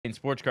In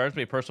sports cards,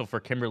 we have personal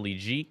for Kimberly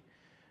G.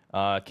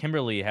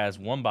 Kimberly has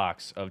one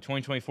box of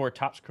 2024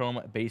 Topps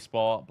Chrome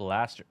Baseball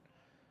Blaster.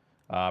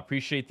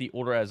 Appreciate the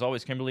order as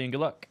always, Kimberly, and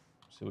good luck.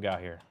 See what we got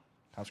here.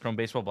 Topps Chrome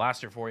Baseball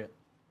Blaster for you.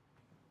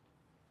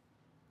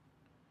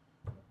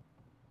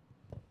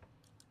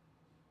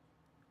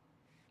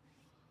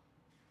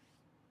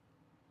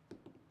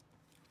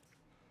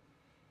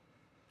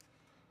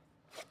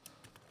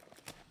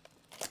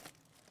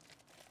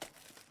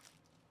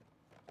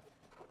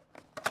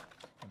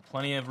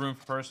 Plenty of room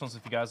for personals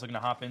if you guys looking to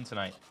hop in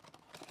tonight.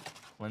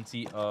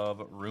 Plenty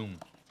of room.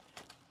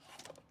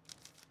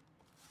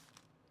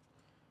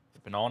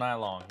 Been all night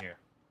long here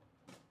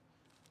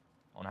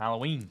on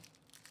Halloween.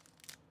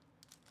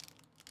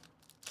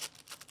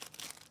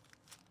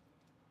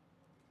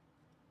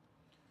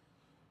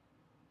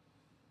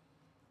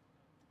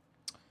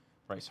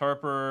 Bryce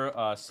Harper,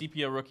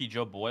 CPO rookie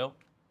Joe Boyle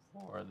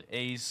for the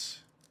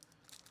A's.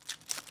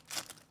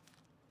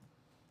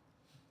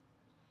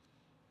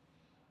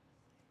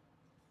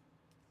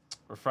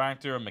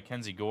 Refractor of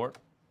Mackenzie Gore.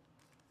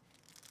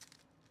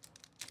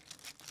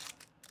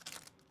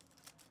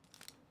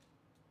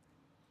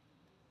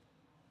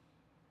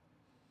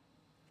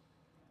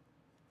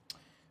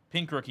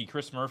 Pink rookie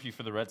Chris Murphy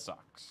for the Red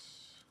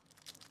Sox.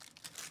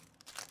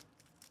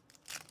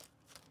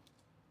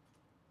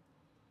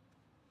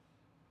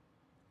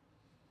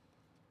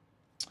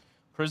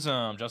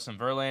 Prism Justin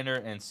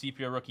Verlander and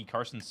CPO rookie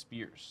Carson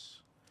Spears.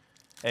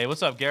 Hey,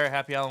 what's up, Garrett?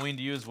 Happy Halloween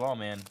to you as well,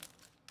 man.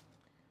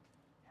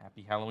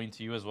 Happy Halloween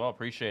to you as well.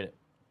 Appreciate it.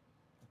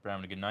 Hope you're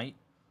having a good night.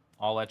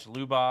 All at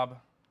you, Bob.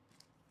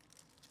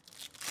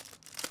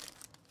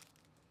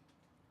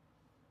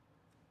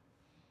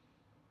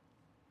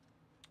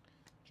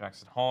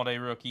 Jackson Holiday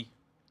rookie.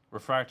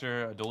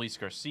 Refractor Adolis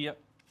Garcia.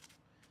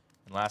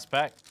 And last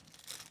pack.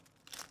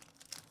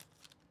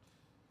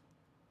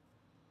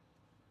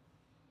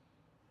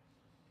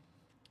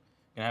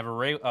 Gonna have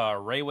a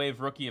Ray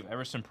Wave rookie of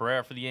Everson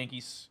Pereira for the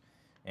Yankees.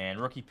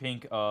 And rookie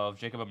pink of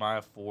Jacob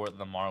Amaya for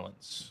the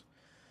Marlins.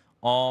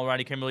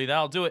 Alrighty, Kimberly,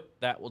 that'll do it.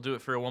 That will do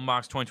it for your one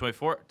box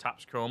 2024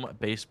 Topps Chrome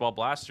Baseball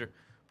Blaster.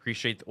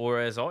 Appreciate the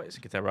order as always.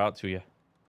 Get that route to you.